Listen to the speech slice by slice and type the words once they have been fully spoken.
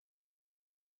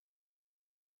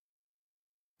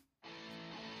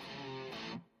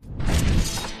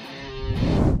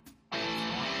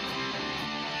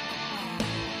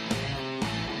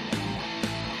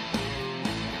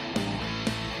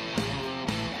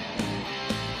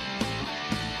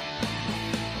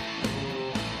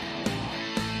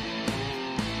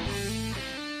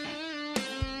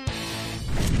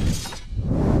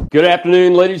Good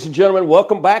afternoon, ladies and gentlemen.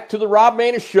 Welcome back to the Rob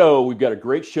Maness Show. We've got a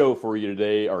great show for you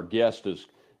today. Our guest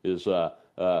is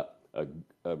a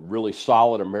really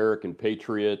solid American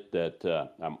patriot that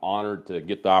I'm honored to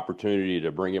get the opportunity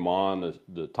to bring him on.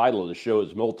 The title of the show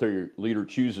is Military Leader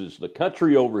Chooses the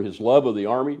Country Over His Love of the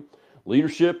Army.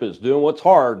 Leadership is doing what's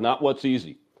hard, not what's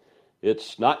easy.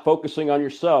 It's not focusing on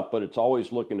yourself, but it's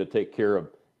always looking to take care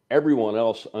of everyone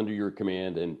else under your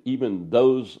command and even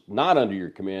those not under your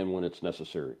command when it's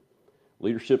necessary.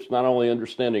 Leadership's not only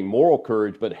understanding moral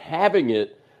courage, but having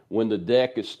it when the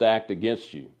deck is stacked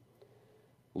against you.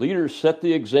 Leaders set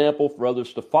the example for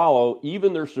others to follow,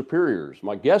 even their superiors.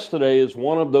 My guest today is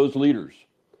one of those leaders.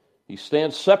 He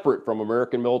stands separate from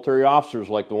American military officers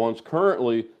like the ones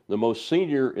currently the most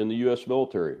senior in the U.S.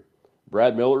 military.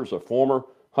 Brad Miller is a former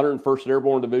 101st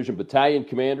Airborne Division Battalion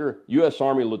Commander, U.S.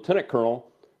 Army Lieutenant Colonel,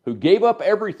 who gave up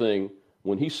everything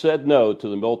when he said no to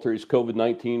the military's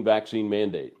COVID-19 vaccine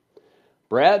mandate.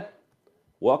 Brad,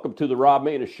 welcome to the Rob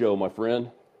Maness Show, my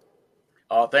friend.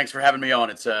 Oh, thanks for having me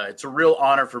on. It's a real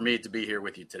honor for me to be here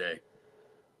with you today.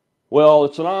 Well,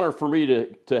 it's an honor for me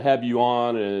to have you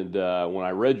on, and when I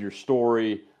read your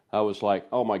story, I was like,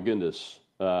 oh my goodness,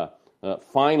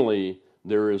 finally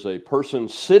there is a person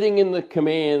sitting in the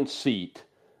command seat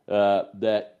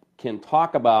that can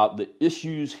talk about the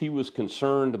issues he was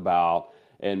concerned about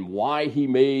and why he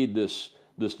made this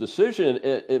decision.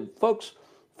 And folks,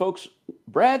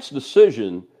 Brad's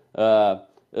decision, I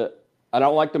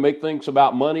don't like to make things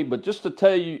about money, but just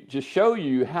to show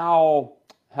you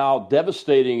how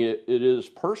devastating it is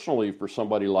personally for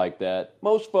somebody like that.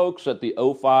 Most folks at the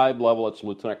 05 level, it's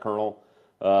Lieutenant Colonel,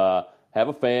 have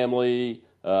a family.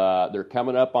 They're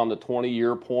coming up on the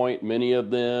 20-year point, many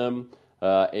of them.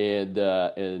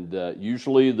 And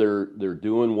usually they're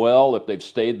doing well if they've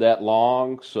stayed that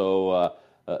long. So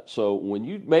when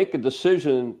you make a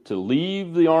decision to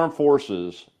leave the armed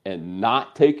forces and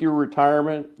not take your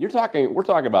retirement, we're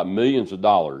talking about millions of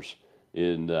dollars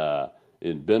in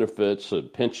benefits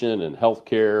and pension and health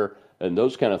care and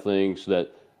those kind of things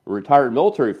that retired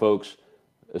military folks,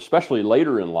 especially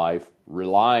later in life,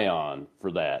 rely on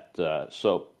for that.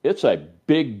 So it's a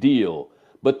big deal.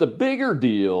 But the bigger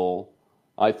deal,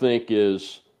 I think,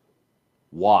 is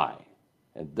why.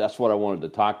 And that's what I wanted to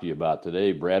talk to you about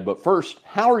today, Brad. But first,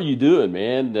 how are you doing,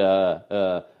 man?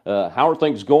 How are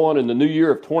things going in the new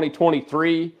year of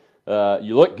 2023?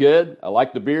 You look good. I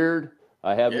like the beard.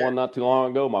 I had one not too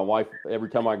long ago. My wife, every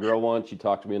time I grow one, she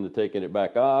talks me into taking it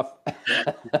back off.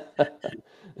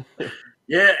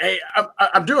 Yeah, hey,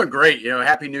 I'm doing great.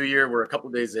 Happy New Year. We're a couple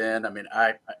of days in. I mean,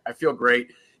 I feel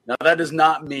great. Now, that does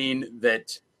not mean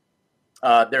that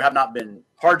there have not been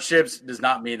hardships. It does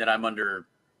not mean that I'm under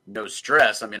no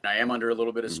stress. I mean, I am under a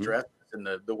little bit of stress in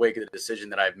the wake of the decision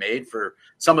that I've made for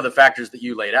some of the factors that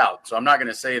you laid out. So I'm not going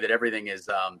to say that everything is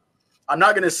I'm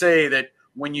not going to say that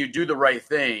when you do the right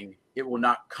thing, it will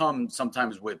not come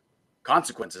sometimes with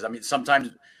consequences. I mean,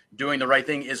 sometimes doing the right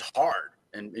thing is hard.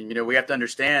 And we have to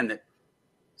understand that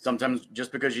sometimes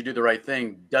just because you do the right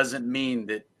thing doesn't mean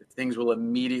that things will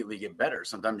immediately get better.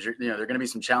 Sometimes there are going to be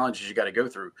some challenges you got to go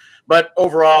through. But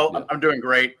overall, I'm doing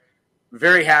great.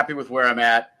 Very happy with where I'm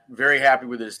at. Very happy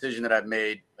with the decision that I've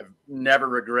made. I've never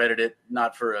regretted it,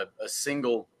 not for a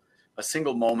single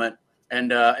moment.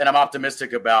 And I'm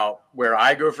optimistic about where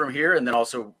I go from here, and then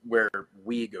also where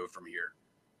we go from here.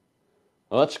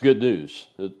 Well, that's good news,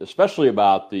 especially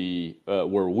about the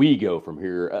where we go from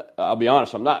here. I'll be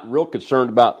honest; I'm not real concerned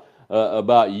about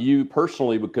you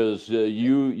personally because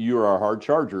you are a hard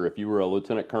charger. If you were a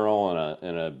lieutenant colonel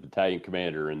and a battalion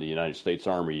commander in the United States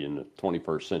Army in the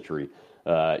 21st century,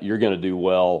 you're going to do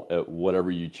well at whatever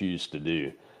you choose to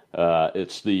do.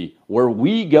 It's the where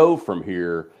we go from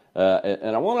here,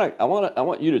 and I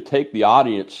want you to take the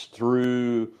audience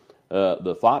through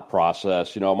the thought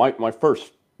process. My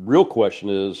first real question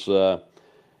is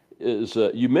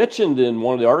you mentioned in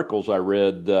one of the articles I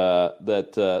read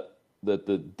that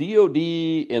the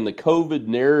DOD and the COVID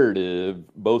narrative,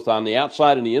 both on the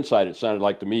outside and the inside, it sounded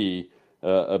like to me,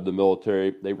 of the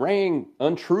military, they rang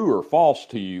untrue or false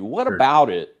to you. What about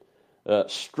it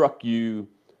struck you?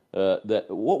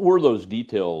 What were those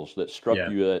details that struck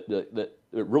you that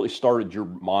really started your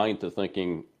mind to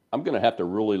thinking, I'm going to have to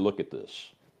really look at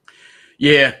this?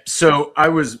 Yeah, so I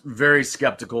was very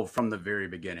skeptical from the very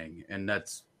beginning, and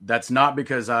that's not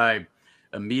because I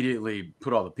immediately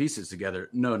put all the pieces together.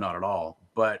 No, not at all.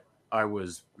 But I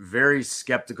was very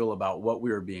skeptical about what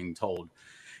we were being told.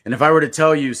 And if I were to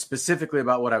tell you specifically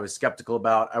about what I was skeptical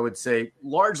about, I would say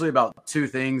largely about two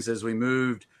things as we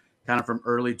moved kind of from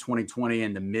early 2020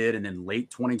 into mid and then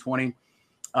late 2020.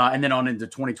 and then on into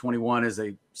 2021 as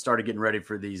they started getting ready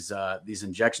for these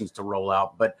injections to roll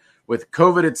out. But with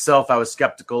COVID itself, I was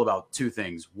skeptical about two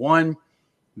things. One,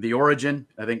 the origin.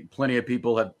 I think plenty of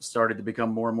people have started to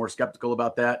become more and more skeptical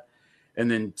about that. And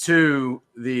then two,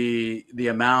 the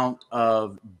amount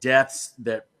of deaths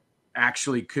that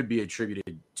actually could be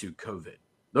attributed to COVID.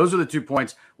 Those are the 2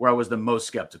 points where I was the most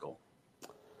skeptical.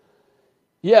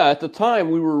 Yeah, at the time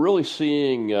we were really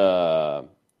seeing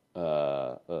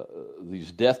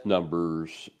these death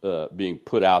numbers being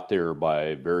put out there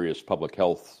by various public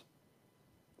health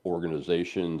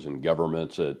organizations and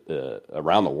governments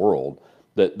around the world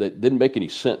that didn't make any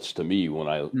sense to me when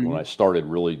I started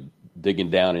really digging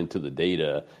down into the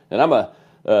data. And I'm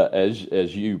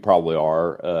as you probably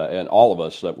are, and all of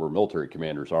us that were military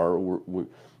commanders are,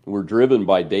 we're driven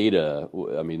by data.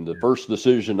 I mean, the first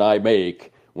decision I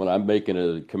make when I'm making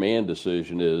a command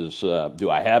decision is, do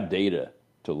I have data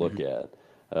to look at?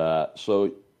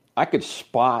 So I could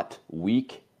spot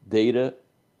weak data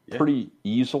pretty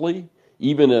easily,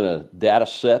 even in a data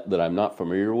set that I'm not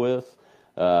familiar with.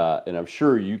 And I'm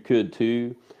sure you could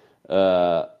too.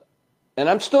 And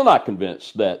I'm still not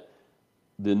convinced that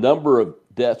the number of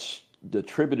deaths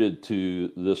attributed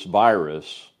to this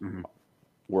virus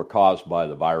were caused by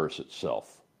the virus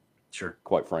itself. Sure.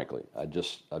 Quite frankly, I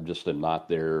just am not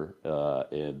there,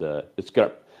 and it's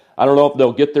got. I don't know if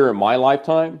they'll get there in my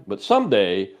lifetime, but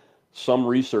someday some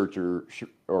researcher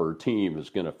or team is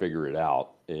going to figure it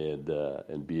out,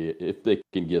 and be, if they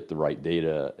can get the right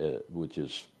data, which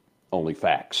is only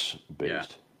facts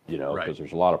based, because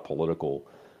there's a lot of political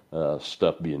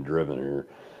stuff being driven here.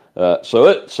 So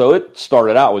it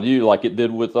started out with you like it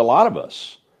did with a lot of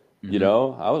us. I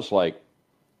was like,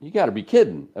 you got to be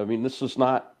kidding. I mean, it's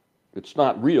not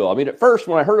real. I mean, at first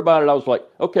when I heard about it, I was like,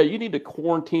 okay, you need to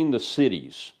quarantine the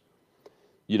cities.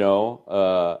 When I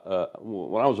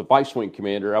was a vice wing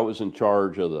commander, I was in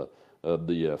charge of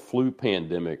the flu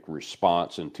pandemic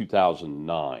response in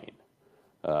 2009,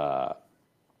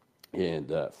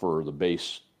 and for the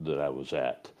base that I was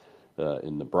at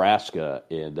in Nebraska.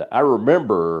 And I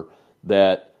remember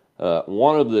that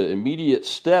one of the immediate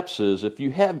steps is, if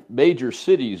you have major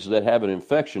cities that have an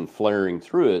infection flaring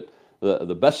through it,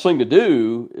 the best thing to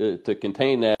do to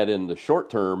contain that in the short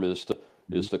term is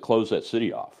to close that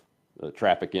city off.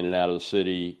 Traffic in and out of the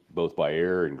city, both by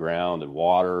air and ground and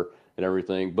water and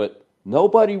everything. But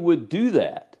nobody would do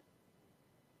that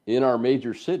in our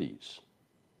major cities.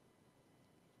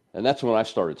 And that's when I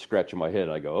started scratching my head.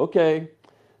 I go, okay,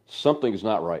 something's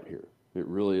not right here. It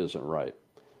really isn't right.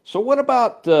 So what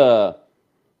about,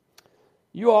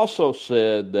 you also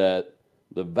said that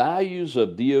the values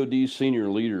of DoD senior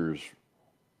leaders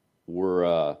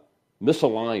were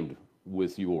misaligned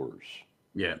with yours.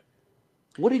 Yeah.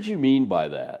 What did you mean by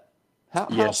that?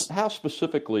 Yes. How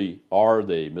specifically are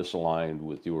they misaligned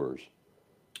with yours?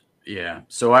 Yeah.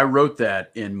 So I wrote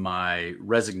that in my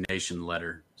resignation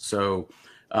letter. So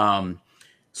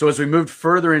as we moved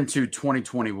further into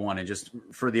 2021, and just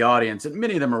for the audience, and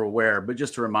many of them are aware, but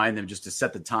just to remind them, just to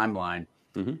set the timeline.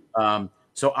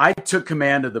 So I took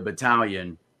command of the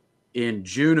battalion in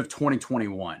June of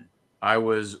 2021. I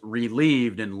was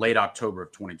relieved in late October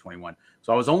of 2021.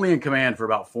 So I was only in command for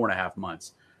about 4.5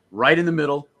 months. Right in the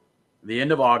middle, the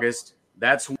end of August,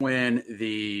 that's when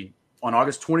on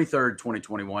August 23rd,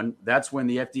 2021, that's when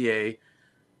the FDA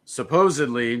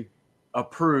supposedly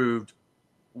approved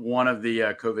one of the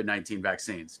COVID-19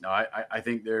 vaccines. Now, I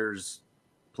think there's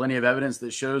plenty of evidence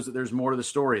that shows that there's more to the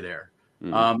story there.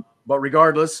 But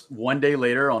regardless, one day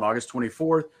later, on August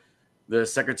 24th, the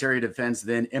Secretary of Defense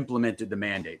then implemented the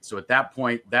mandate. So at that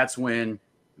point, that's when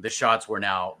the shots were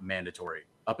now mandatory.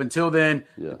 Up until then,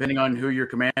 depending on who your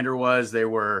commander was, they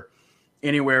were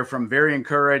anywhere from very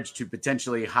encouraged to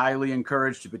potentially highly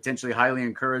encouraged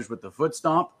with the foot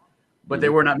stomp, but they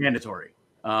were not mandatory.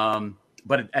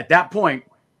 But at that point,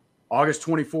 August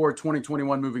 24,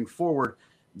 2021, moving forward,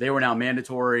 they were now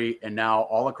mandatory. And now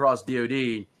all across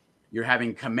DoD, you're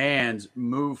having commands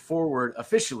move forward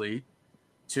officially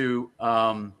to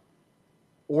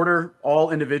order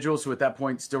all individuals who at that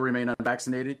point still remain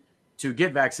unvaccinated to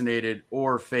get vaccinated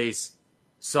or face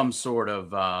some sort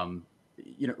of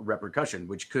repercussion,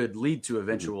 which could lead to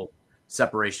eventual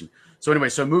separation. So anyway,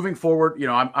 so moving forward,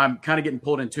 I'm kind of getting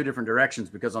pulled in two different directions,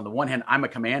 because on the one hand, I'm a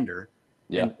commander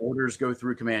and orders go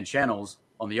through command channels.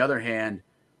 On the other hand,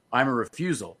 I'm a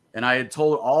refusal. And I had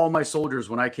told all my soldiers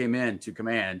when I came in to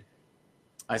command,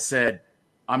 I said,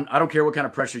 I don't care what kind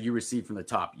of pressure you receive from the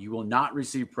top. You will not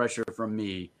receive pressure from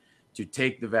me to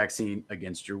take the vaccine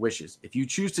against your wishes. If you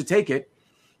choose to take it,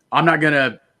 I'm not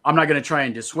gonna try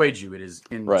and dissuade you. It is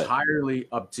entirely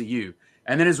up to you.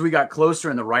 And then as we got closer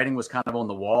and the writing was kind of on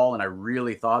the wall, and I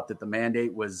really thought that the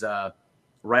mandate was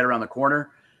right around the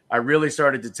corner, I really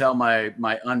started to tell my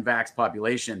unvaxxed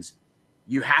populations,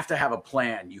 you have to have a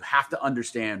plan. You have to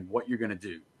understand what you're going to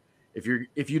do.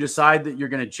 If you decide that you're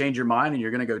going to change your mind and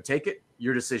you're going to go take it,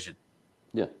 your decision.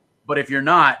 Yeah. But if you're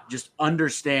not, just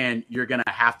understand you're going to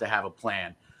have a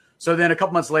plan. So then a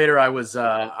couple months later, I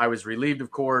was relieved, of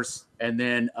course, and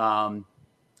then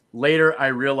later I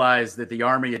realized that the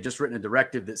Army had just written a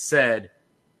directive that said,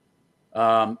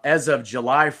 as of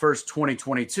July 1st,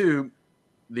 2022,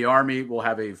 the Army will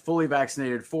have a fully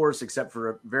vaccinated force, except for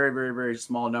a very, very, very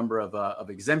small number of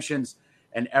exemptions,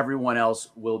 and everyone else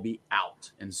will be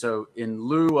out. And so in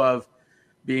lieu of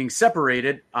being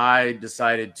separated, I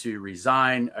decided to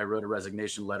resign. I wrote a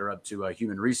resignation letter up to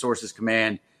Human Resources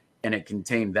Command, and it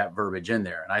contained that verbiage in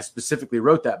there. And I specifically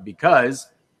wrote that because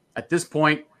at this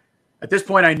point,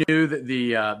 I knew that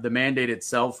the mandate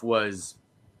itself was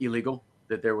illegal,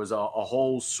 that there was a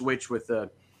whole switch with the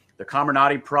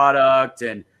Comirnaty product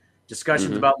and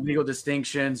discussions about legal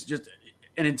distinctions, just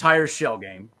an entire shell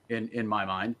game in my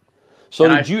mind. So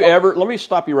did you ever, let me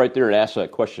stop you right there and ask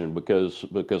that question because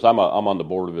I'm on the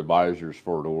board of advisors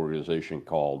for an organization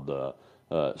called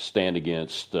Stand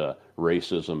Against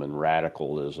Racism and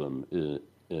Radicalism,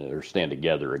 or Stand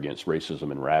Together Against Racism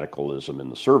and Radicalism in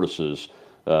the Services,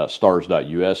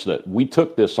 STARS.us, that we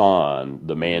took this on,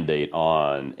 the mandate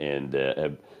on, and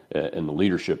the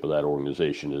leadership of that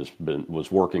organization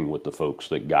was working with the folks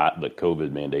that got the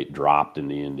COVID mandate dropped in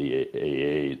the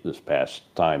NDAA this past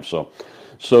time.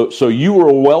 So you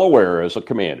were well aware as a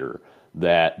commander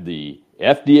that the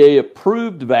FDA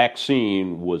approved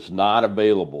vaccine was not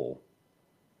available,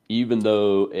 even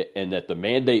though, and that the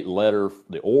mandate letter,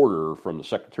 the order from the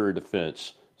Secretary of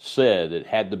Defense said it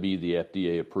had to be the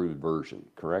FDA approved version,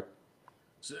 correct?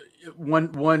 So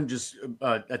one just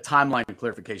a timeline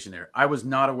clarification there. I was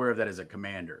not aware of that as a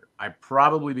commander. I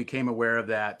probably became aware of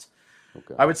that,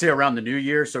 okay, I would say around the new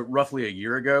year, so roughly a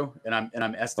year ago, and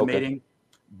I'm estimating. Okay.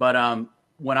 But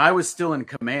when I was still in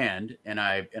command, and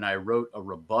I wrote a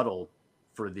rebuttal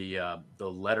for the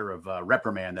letter of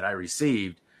reprimand that I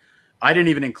received, I didn't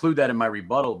even include that in my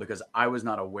rebuttal because I was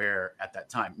not aware at that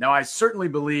time. Now, I certainly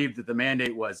believed that the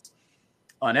mandate was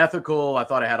unethical. I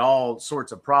thought it had all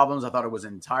sorts of problems. I thought it was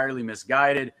entirely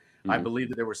misguided. Mm-hmm. I believed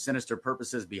that there were sinister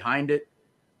purposes behind it.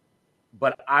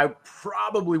 But I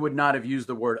probably would not have used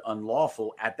the word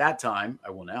unlawful at that time.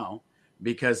 I will now,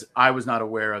 because I was not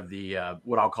aware of the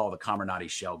what I'll call the Comirnaty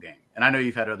shell game. And I know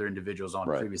you've had other individuals on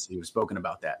previously who've spoken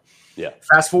about that. Yeah.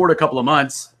 Fast forward a couple of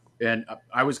months, and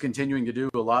I was continuing to do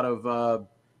a lot of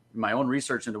my own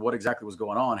research into what exactly was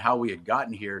going on, how we had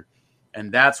gotten here.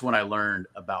 And that's when I learned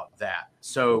about that.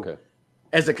 So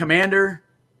as a commander,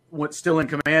 still in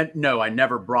command, no, I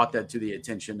never brought that to the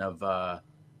attention of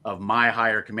my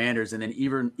higher commanders. And then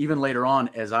even later on,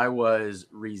 as I was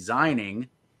resigning,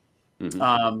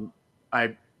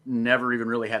 I never even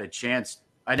really had a chance.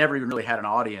 I never even really had an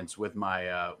audience with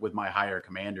my higher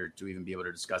commander to even be able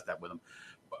to discuss that with him.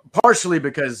 Partially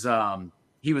because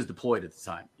he was deployed at the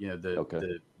time,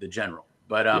 the general.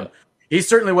 But he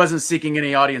certainly wasn't seeking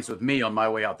any audience with me on my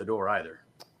way out the door either.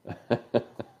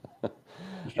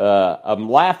 I'm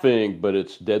laughing, but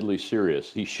it's deadly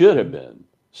serious. He should have been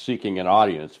seeking an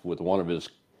audience with one of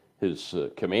his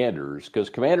commanders, because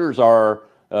commanders are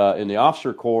in the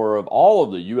officer corps of all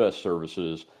of the U.S.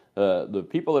 services. The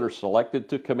people that are selected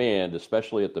to command,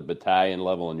 especially at the battalion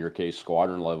level, in your case,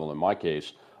 squadron level, in my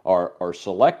case, are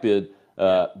selected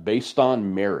based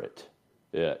on merit.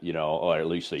 Or at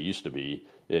least they used to be.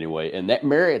 Anyway, and that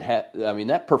merit,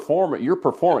 your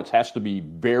performance has to be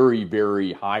very,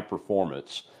 very high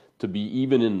performance to be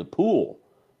even in the pool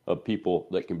of people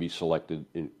that can be selected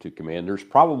to command. There's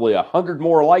probably 100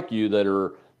 more like you that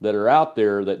are out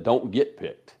there that don't get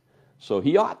picked. So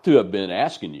he ought to have been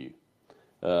asking you,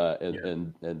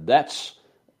 and that's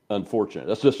unfortunate.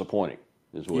 That's disappointing,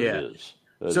 is what it is.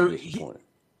 So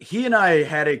he and I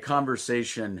had a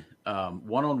conversation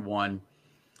one-on-one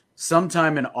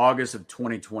sometime in August of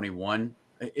 2021.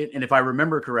 And if I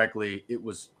remember correctly, it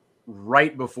was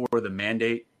right before the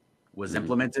mandate was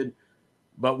implemented.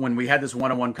 But when we had this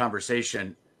one-on-one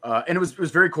conversation, and it was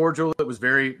very cordial, it was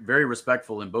very, very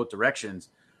respectful in both directions,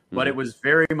 but it was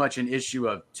very much an issue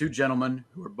of two gentlemen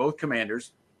who were both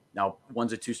commanders. Now,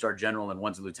 one's a 2-star general and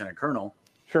one's a lieutenant colonel,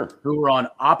 who were on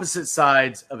opposite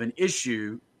sides of an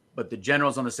issue, but the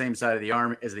general's on the same side of the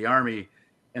army as the Army,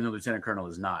 and the lieutenant colonel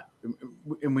is not.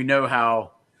 And we know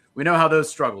how those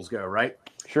struggles go, right?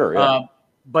 Sure. Yeah.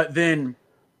 But then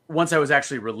once I was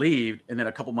actually relieved, and then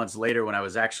a couple months later when I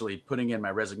was actually putting in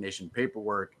my resignation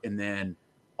paperwork and then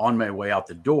on my way out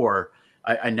the door,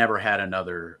 I never had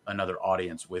another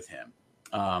audience with him,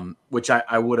 which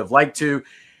I would have liked to.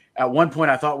 At one point,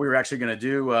 I thought we were actually going to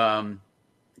do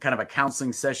kind of a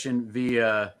counseling session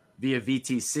via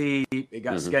VTC. It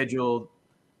got scheduled,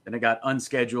 then it got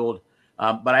unscheduled.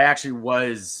 But I actually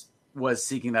was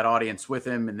seeking that audience with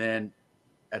him, and then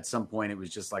at some point it was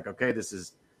just like, okay, this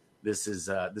is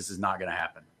not going to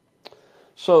happen.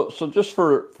 So just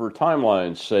for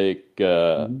timeline's sake,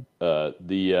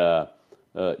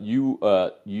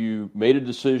 you made a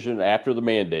decision after the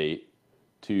mandate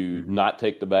to not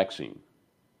take the vaccine,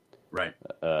 right?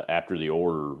 After the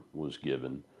order was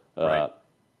given, right?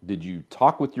 Did you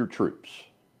talk with your troops?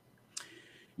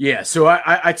 Yeah, so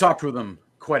I talked with them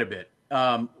quite a bit.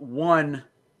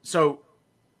 So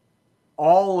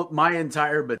my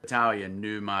entire battalion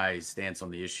knew my stance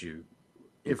on the issue,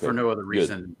 if for no other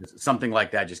reason. Good. Something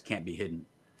like that just can't be hidden.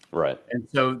 Right. And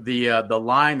so the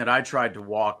line that I tried to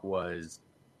walk was,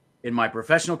 in my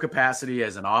professional capacity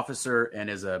as an officer and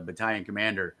as a battalion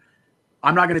commander,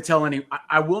 I'm not going to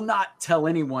I will not tell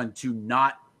anyone to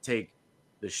not take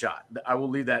the shot. I will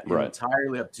leave that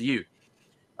entirely up to you.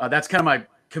 That's kind of my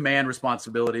command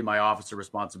responsibility, my officer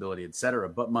responsibility, et cetera.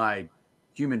 But my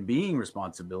human being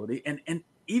responsibility, and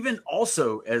even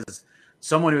also as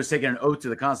someone who has taken an oath to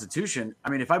the Constitution, I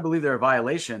mean, if I believe there are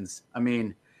violations, I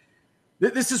mean,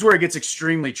 this is where it gets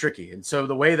extremely tricky. And so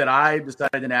the way that I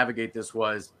decided to navigate this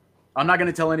was, I'm not going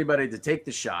to tell anybody to take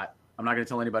the shot. I'm not going to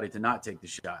tell anybody to not take the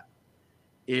shot.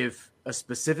 If a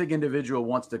specific individual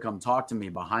wants to come talk to me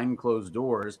behind closed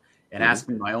doors and ask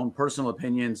me my own personal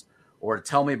opinions or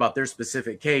tell me about their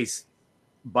specific case,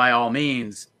 by all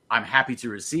means, I'm happy to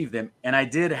receive them. And I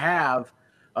did have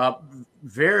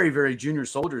very, very junior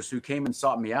soldiers who came and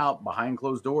sought me out behind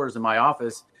closed doors in my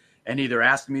office and either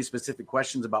asked me specific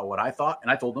questions about what I thought, and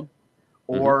I told them,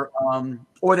 or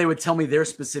they would tell me their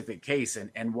specific case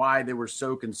and why they were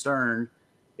so concerned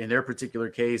in their particular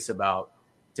case about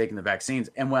taking the vaccines.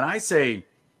 And when I say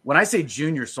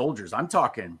junior soldiers, I'm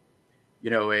talking,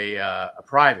 a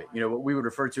private, what we would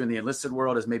refer to in the enlisted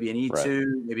world as maybe an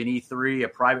E2, maybe an E3, a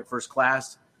private first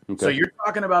class. Okay. So you're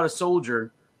talking about a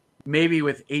soldier maybe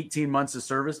with 18 months of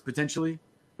service potentially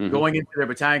going into their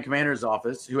battalion commander's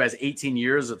office who has 18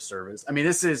 years of service. I mean,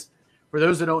 this is, for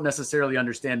those that don't necessarily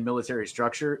understand military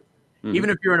structure, even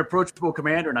if you're an approachable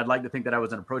commander, and I'd like to think that I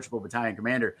was an approachable battalion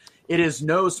commander, it is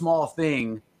no small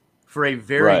thing for a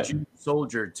very junior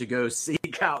soldier to go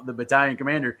seek out the battalion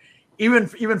commander, even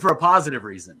for a positive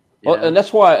reason. Well, and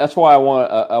that's why I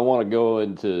want to go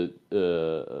into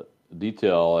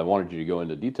detail. I wanted you to go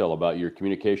into detail about your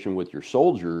communication with your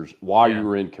soldiers while you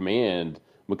were in command,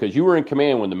 because you were in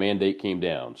command when the mandate came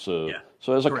down. So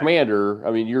as a commander,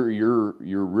 I mean, you're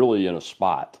really in a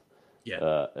spot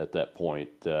at that point,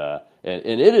 and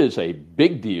it is a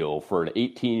big deal for an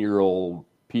 18-year-old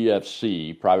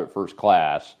PFC, private first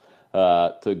class,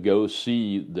 to go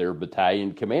see their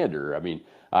battalion commander. I mean,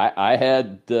 I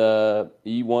had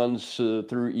E1s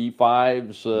through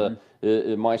E5s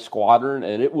in my squadron,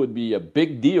 and it would be a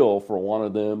big deal for one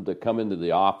of them to come into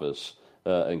the office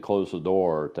and close the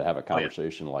door to have a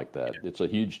conversation like that. It's a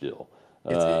huge deal.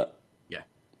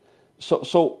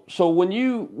 So when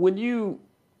you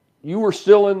were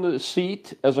still in the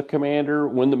seat as a commander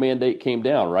when the mandate came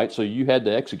down, right? So you had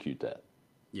to execute that.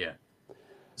 Yeah.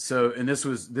 So, and this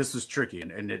was tricky,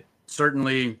 and it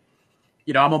certainly,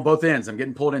 I'm on both ends. I'm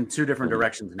getting pulled in two different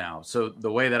directions now. So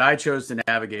the way that I chose to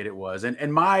navigate it was,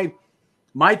 and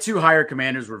my two higher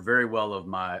commanders were very well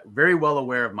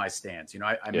aware of my stance.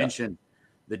 I mentioned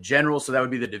the general, so that would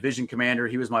be the division commander.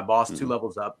 He was my boss 2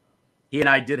 levels up. He and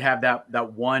I did have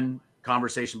that one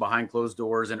conversation behind closed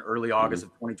doors in early August of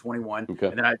 2021. Okay.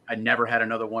 And then I never had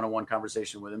another one-on-one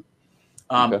conversation with him.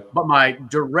 But my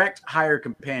direct higher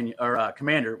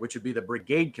commander, which would be the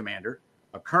brigade commander,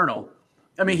 a colonel,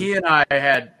 I mean, he and I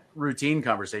had routine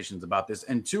conversations about this.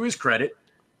 And to his credit,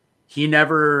 he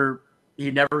never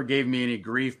gave me any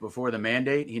grief before the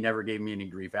mandate. He never gave me any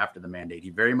grief after the mandate. He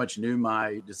very much knew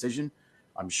my decision.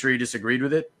 I'm sure he disagreed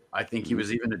with it. I think he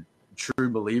was even a true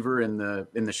believer in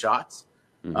the shots.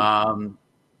 And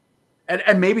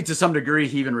maybe to some degree,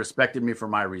 he even respected me for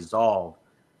my resolve.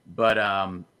 But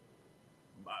I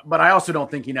also don't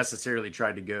think he necessarily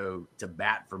tried to go to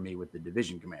bat for me with the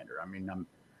division commander. I mean,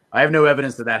 I have no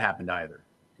evidence that happened either.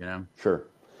 Sure.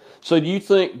 So do you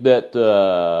think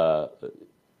that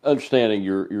understanding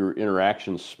your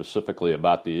interactions specifically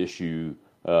about the issue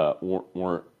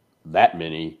weren't that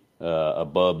many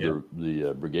above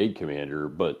the brigade commander,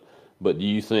 but do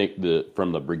you think that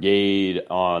from the brigade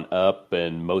on up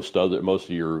and most of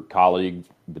your colleague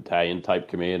battalion type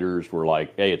commanders were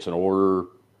like, hey, it's an order,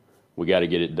 we got to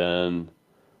get it done?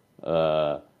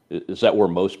 Is that where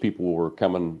most people were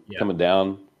coming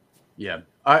down? Yeah,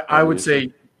 I would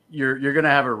say you're going to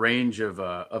have a range of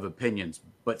opinions,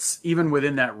 but even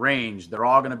within that range, they're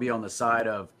all going to be on the side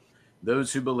of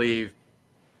those who believe,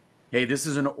 hey, this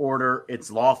is an order, it's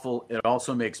lawful. It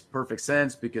also makes perfect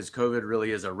sense because COVID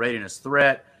really is a readiness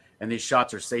threat, and these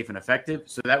shots are safe and effective.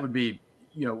 So that would be,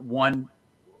 one.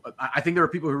 I think there were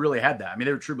people who really had that. I mean,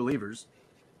 they were true believers,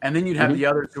 and then you'd have the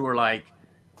others who were like,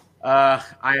 I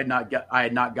had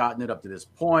not gotten it up to this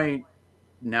point.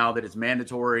 Now that it's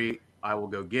mandatory, I will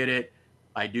go get it.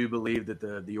 I do believe that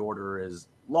the order is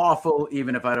lawful,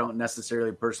 even if I don't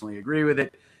necessarily personally agree with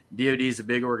it. DoD is a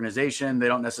big organization. They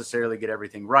don't necessarily get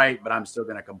everything right, but I'm still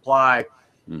going to comply,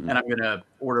 and I'm going to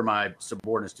order my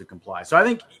subordinates to comply. So I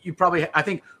think I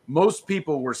think most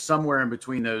people were somewhere in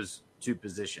between those two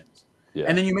positions. Yeah.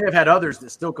 And then you may have had others that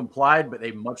still complied, but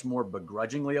they much more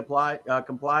begrudgingly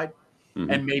complied.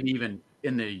 And maybe even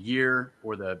in the year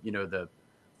or the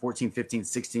 14, 15,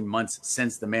 16 months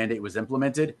since the mandate was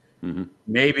implemented,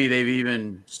 maybe they've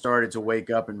even started to wake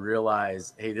up and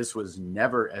realize, hey, this was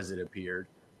never as it appeared.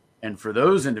 And for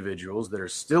those individuals that are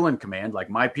still in command, like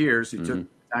my peers who took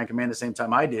battalion command the same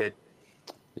time I did,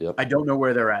 I don't know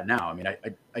where they're at now. I mean,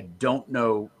 I don't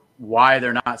know why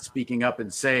they're not speaking up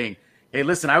and saying, hey,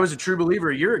 listen, I was a true believer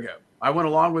a year ago. I went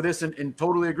along with this and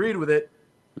totally agreed with it.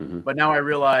 But now I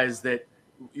realize that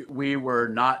we were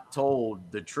not told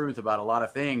the truth about a lot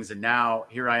of things. And now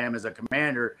here I am as a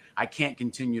commander. I can't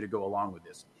continue to go along with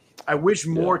this. I wish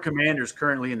more commanders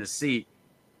currently in the seat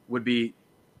would be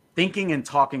thinking and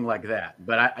talking like that.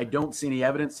 But I don't see any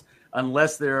evidence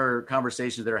unless there are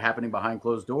conversations that are happening behind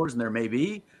closed doors, and there may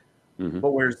be.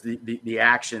 But where's the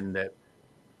action that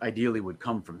ideally would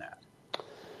come from that?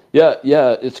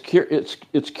 Yeah. It's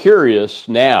curious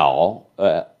now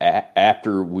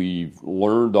after we've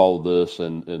learned all this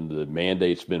and the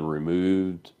mandate's been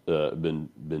removed,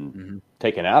 been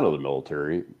taken out of the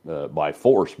military by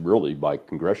force, really by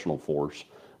congressional force,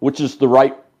 which is the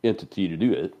right entity to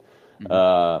do it.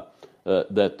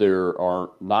 That there are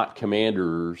not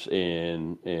commanders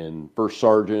and first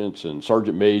sergeants and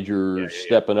sergeant majors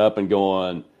stepping up and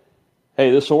going, hey,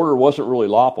 this order wasn't really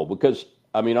lawful, because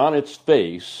I mean, on its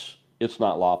face, it's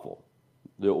not lawful.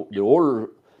 The order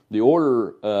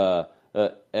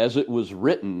as it was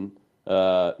written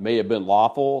may have been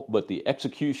lawful, but the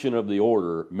execution of the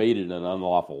order made it an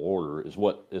unlawful order. It's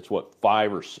what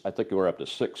 5 or I think we're up to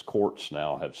 6 courts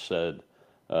now have said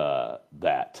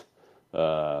that.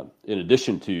 In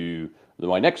addition to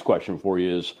my next question for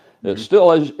you is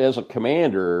still as a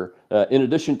commander, in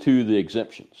addition to the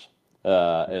exemptions.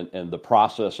 And the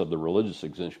process of the religious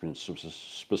exemptions,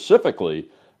 specifically,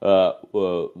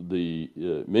 the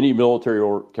many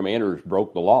military commanders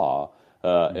broke the law,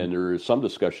 and there is some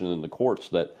discussion in the courts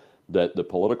that the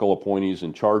political appointees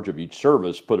in charge of each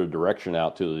service put a direction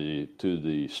out to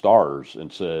the stars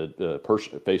and said,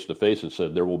 face to face, and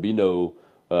said there will be no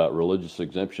religious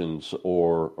exemptions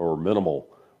or minimal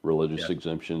religious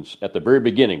exemptions at the very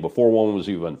beginning, before one was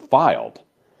even filed.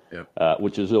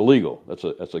 Which is illegal.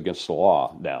 That's against the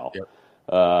law now.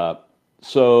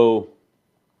 So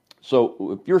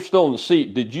if you're still in the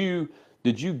seat, did you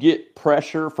get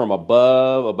pressure from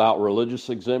above about religious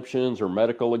exemptions or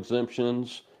medical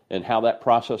exemptions and how that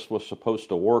process was supposed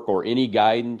to work, or any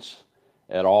guidance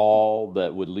at all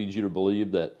that would lead you to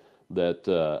believe that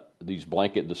these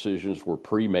blanket decisions were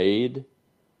pre-made?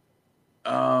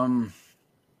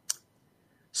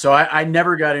 So I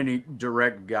never got any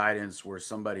direct guidance where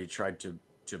somebody tried to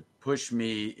push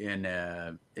me in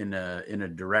a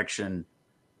direction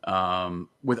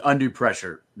with undue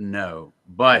pressure. No,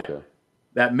 but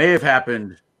that may have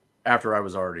happened after I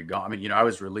was already gone. I mean, I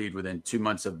was relieved within 2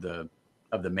 months of the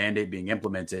mandate being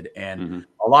implemented, and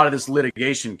a lot of this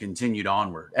litigation continued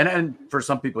onward. And for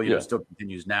some people, still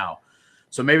continues now.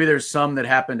 So maybe there's some that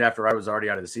happened after I was already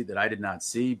out of the seat that I did not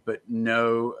see. But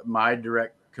no, my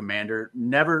direct commander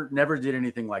never did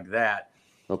anything like that.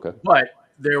 Okay. But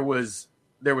there was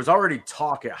already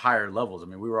talk at higher levels. I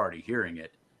mean, we were already hearing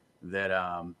it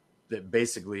that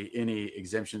basically any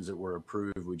exemptions that were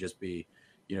approved would just be,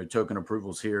 token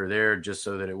approvals here or there, just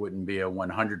so that it wouldn't be a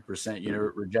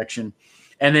 100% rejection.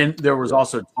 And then there was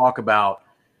also talk about,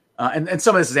 and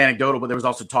some of this is anecdotal, but there was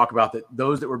also talk about that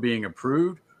those that were being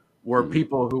approved were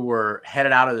people who were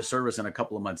headed out of the service in a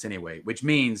couple of months anyway, which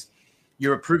means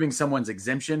you're approving someone's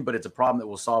exemption, but it's a problem that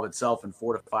will solve itself in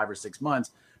 4 to 5 or 6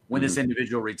 months when this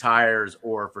individual retires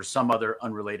or for some other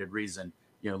unrelated reason,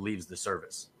 leaves the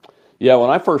service. Yeah, when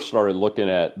I first started looking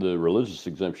at the religious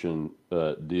exemption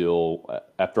deal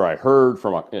after I heard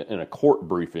from in a court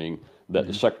briefing that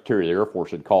the Secretary of the Air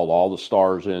Force had called all the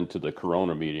stars into the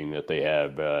Corona meeting that they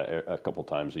have a couple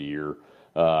times a year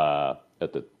and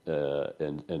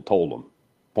told them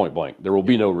point blank there will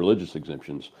be no religious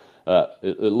exemptions.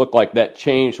 It looked like that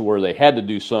changed where they had to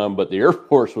do some, but the Air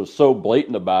Force was so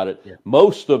blatant about it. Yeah.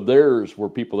 Most of theirs were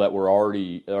people that were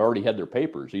already had their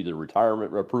papers, either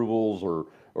retirement approvals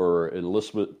or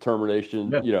enlistment termination,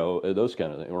 those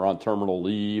kind of things. Or on terminal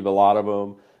leave, a lot of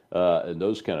them, and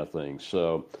those kind of things.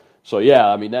 So yeah,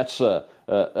 I mean that's I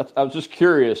was just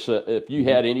curious if you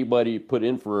had anybody put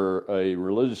in for a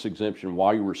religious exemption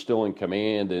while you were still in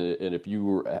command, and if you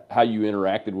were how you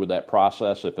interacted with that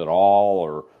process, if at all,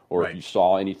 or right. If you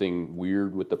saw anything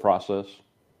weird with the process.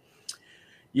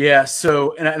 Yeah.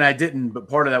 So and I didn't, but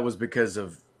part of that was because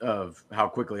of how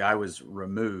quickly I was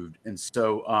removed, and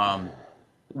so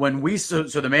when so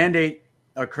the mandate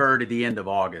occurred at the end of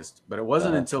August, but it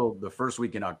wasn't until the first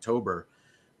week in October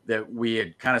that we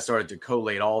had kind of started to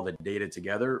collate all the data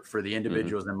together for the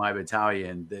individuals in my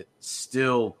battalion that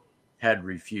still had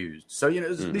refused. So,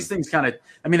 these things kind of,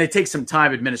 they take some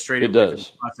time administratively for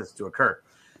the process to occur.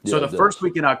 So the first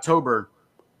week in October,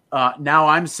 now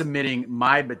I'm submitting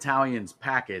my battalion's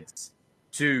packets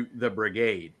to the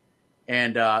brigade.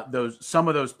 And some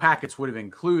of those packets would have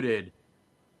included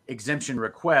exemption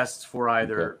requests for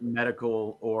either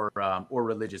medical or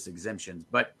religious exemptions.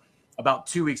 But about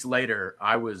 2 weeks later,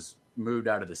 I was moved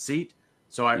out of the seat.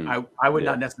 So I would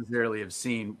not necessarily have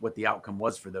seen what the outcome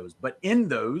was for those. But in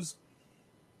those,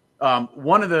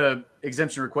 one of the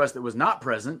exemption requests that was not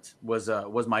present was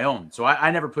my own. So I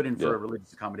never put in for a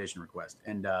religious accommodation request.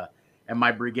 And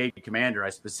my brigade commander, I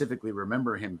specifically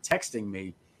remember him texting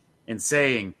me and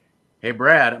saying, "Hey,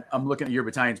 Brad, I'm looking at your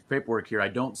battalion's paperwork here. I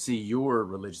don't see your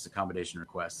religious accommodation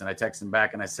request." And I texted him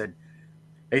back and I said,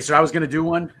 "Hey, sir, I was going to do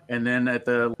one. And then at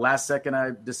the last second,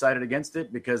 I decided against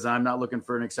it because I'm not looking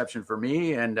for an exception for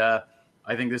me. And I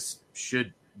think this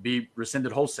should be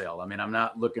rescinded wholesale. I'm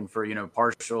not looking for,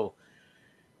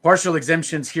 partial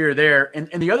exemptions here or there."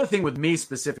 And the other thing with me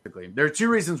specifically, there are two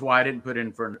reasons why I didn't put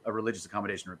in for a religious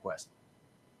accommodation request.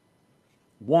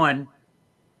 One,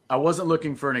 I wasn't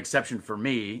looking for an exception for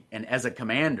me. And as a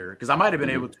commander, because I might have been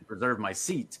able to preserve my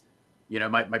seat,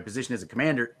 my position as a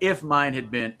commander, if mine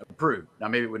had been approved. Now,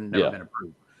 maybe it would have never been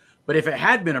approved. But if it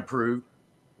had been approved,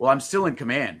 well, I'm still in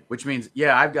command, which means,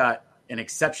 I've got an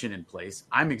exception in place.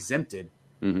 I'm exempted.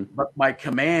 But my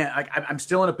command, I'm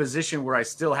still in a position where I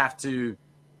still have to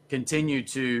continue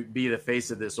to be the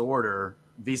face of this order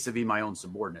vis-a-vis my own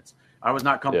subordinates. I was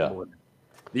not comfortable with it.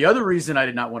 The other reason I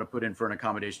did not want to put in for an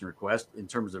accommodation request in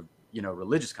terms of,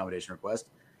 religious accommodation request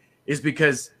is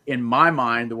because in my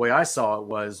mind, the way I saw it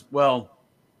was,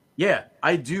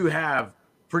 I do have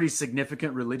pretty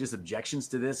significant religious objections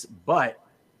to this, but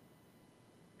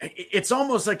it's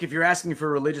almost like if you're asking for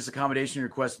a religious accommodation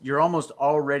request, you're almost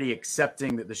already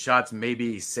accepting that the shots may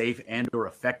be safe and or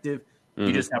effective.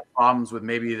 You just have problems with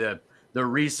maybe the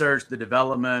research, the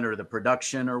development, or the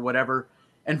production or whatever.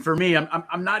 And for me,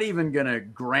 I'm not even going to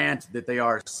grant that they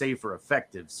are safe or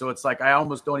effective. So it's like I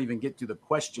almost don't even get to the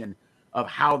question of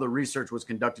how the research was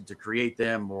conducted to create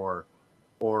them or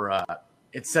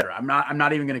et cetera. I'm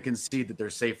not even going to concede that they're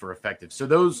safe or effective. So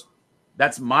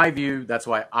that's my view. That's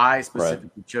why I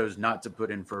specifically chose not to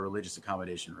put in for a religious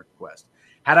accommodation request.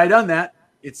 Had I done that,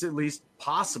 it's at least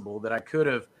possible that I could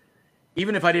have,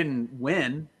 even if I didn't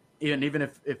win, even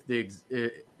if the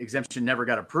exemption never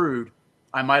got approved,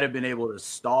 I might have been able to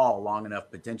stall long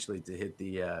enough potentially to hit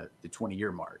the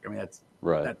 20-year mark. That's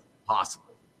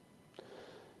possible.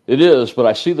 It is, but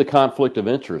I see the conflict of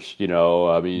interest. I'm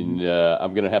going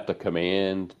to have to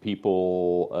command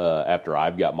people after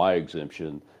I've got my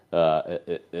exemption,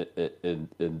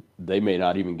 and they may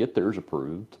not even get theirs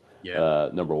approved.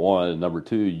 Number one, and number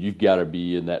two, you've got to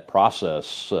be in that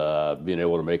process, being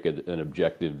able to make an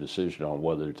objective decision on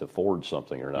whether to forward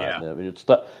something or not. It's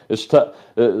tough. It's tough.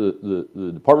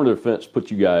 The Department of Defense puts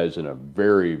you guys in a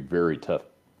very, very tough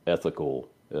ethical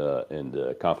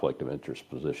and conflict of interest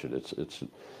position. It's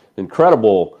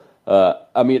incredible.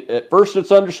 At first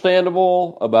it's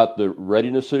understandable about the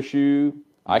readiness issue.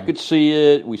 I could see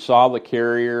it. We saw the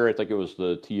carrier. I think it was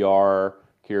the TR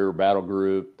carrier battle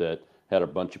group that had a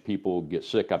bunch of people get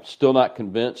sick. I'm still not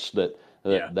convinced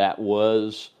that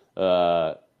was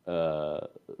the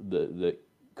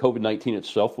COVID-19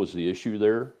 itself was the issue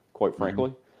there, quite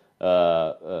frankly,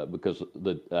 because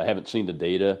I haven't seen the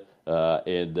data.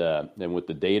 And with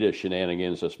the data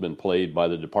shenanigans that's been played by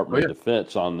the Department of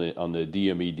Defense on the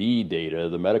DMED data,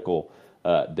 the medical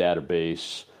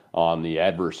database on the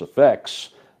adverse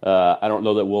effects, I don't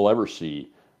know that we'll ever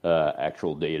see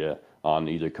actual data on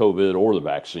either COVID or the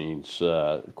vaccines,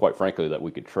 quite frankly, that we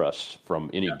could trust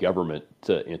from any government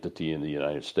entity in the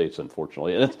United States,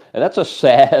 unfortunately. And that's a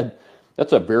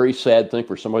very sad thing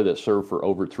for somebody that served for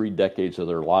over 3 decades of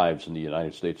their lives in the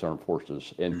United States Armed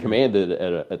Forces and commanded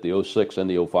at the 06 and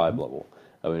the 05 level.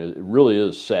 I mean, it really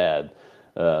is sad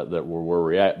that we're where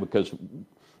we're at, because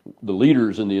the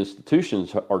leaders in the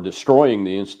institutions are destroying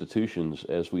the institutions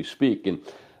as we speak. And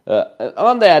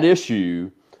on that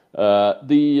issue, how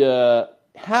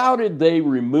did they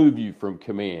remove you from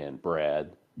command,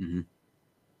 Brad? Mm-hmm.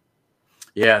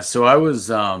 Yeah, so I was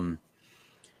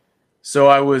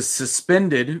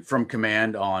suspended from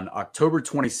command on October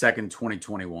 22nd,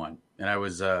 2021, and I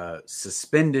was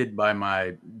suspended by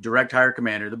my direct hire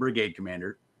commander, the brigade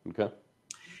commander. Okay.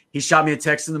 He shot me a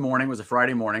text in the morning. It was a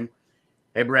Friday morning.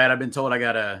 Hey, Brad, I've been told I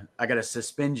gotta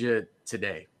suspend you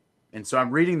today. And so I'm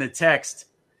reading the text.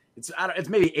 It's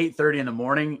maybe 8:30 in the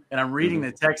morning, and I'm reading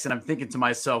the text, and I'm thinking to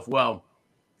myself, well,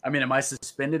 I mean, am I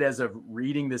suspended as of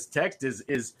reading this text? Does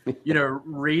this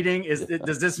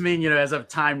mean, as of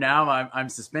time now, I'm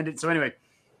suspended? So anyway,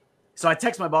 so I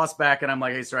text my boss back, and I'm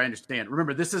like, hey, sir, I understand.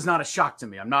 Remember, this is not a shock to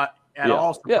me. I'm not at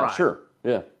all surprised. Yeah, sure.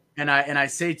 Yeah. And I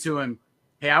say to him,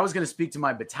 hey, I was going to speak to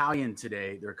my battalion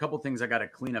today. There are a couple things I got to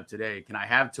clean up today. Can I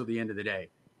have till the end of the day?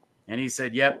 And he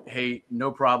said, yep. Hey,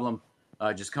 no problem.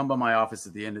 Just come by my office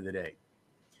at the end of the day.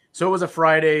 So it was a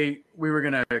Friday. We were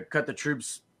going to cut the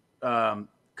troops, cut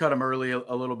them early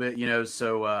a little bit,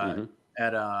 So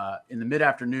in the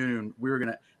mid-afternoon,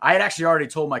 I had actually already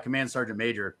told my command sergeant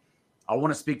major, I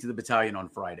want to speak to the battalion on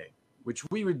Friday, which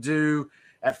we would do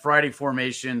at Friday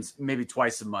formations maybe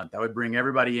twice a month. I would bring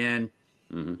everybody in,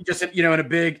 just in a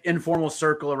big informal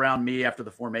circle around me after the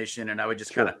formation, and I would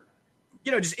just kind of,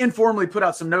 just informally put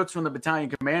out some notes from the battalion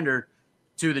commander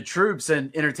to the troops and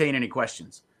entertain any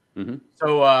questions.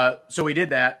 So we did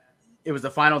that. It was the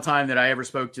final time that I ever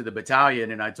spoke to the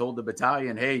battalion, and I told the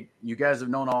battalion, hey, you guys have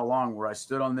known all along where I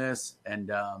stood on this,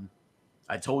 and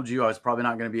I told you I was probably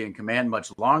not going to be in command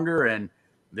much longer, and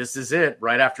this is it.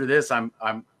 Right after this, I'm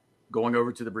going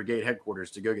over to the brigade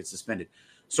headquarters to go get suspended.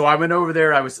 So I went over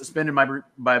there. I was suspended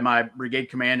by my brigade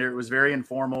commander. It was very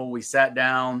informal. We sat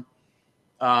down.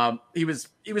 He was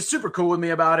super cool with me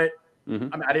about it. I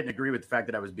mean, I didn't agree with the fact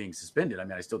that I was being suspended. I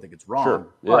mean, I still think it's wrong,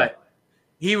 but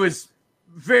he was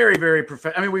very, very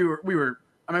professional. I mean, we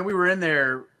were in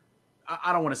there.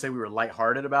 I don't want to say we were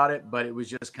lighthearted about it, but it was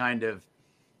just kind of,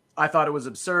 I thought it was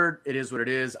absurd. It is what it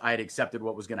is. I had accepted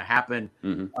what was going to happen.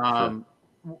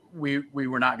 We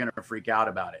were not going to freak out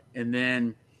about it. And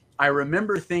then I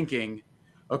remember thinking,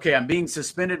 okay, I'm being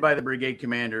suspended by the brigade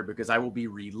commander because I will be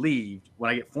relieved.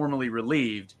 When I get formally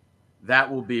relieved,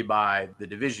 that will be by the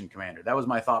division commander. That was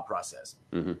my thought process.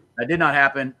 That did not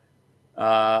happen.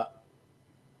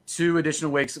 2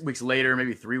 additional weeks later,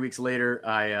 maybe 3 weeks later,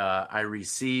 I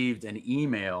received an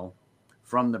email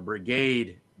from the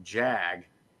brigade JAG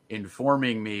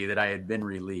informing me that I had been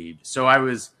relieved. So I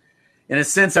was, in a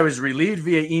sense, I was relieved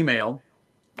via email,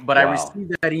 but I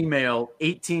received that email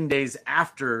 18 days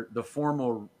after the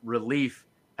formal relief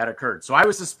had occurred. So I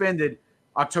was suspended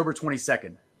October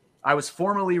 22nd. I was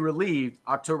formally relieved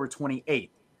October 28th.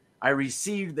 I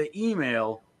received the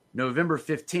email November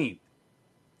 15th.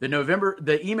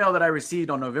 The email that I received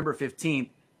on November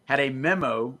 15th had a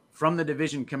memo from the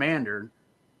division commander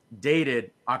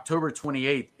dated October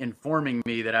 28th informing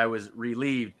me that I was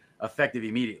relieved effective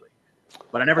immediately.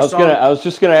 But I never saw it. I was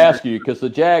just going to ask you, because the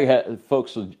JAG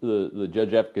folks, the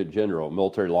Judge Advocate General,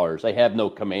 military lawyers, they have no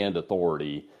command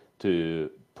authority to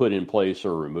put in place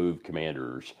or remove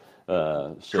commanders.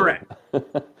 Correct.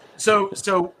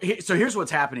 So here's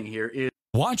what's happening here is,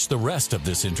 watch the rest of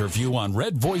this interview on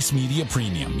Red Voice Media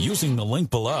Premium using the link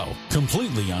below.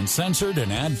 Completely uncensored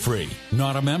and ad-free.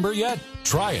 Not a member yet?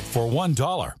 Try it for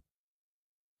 $1.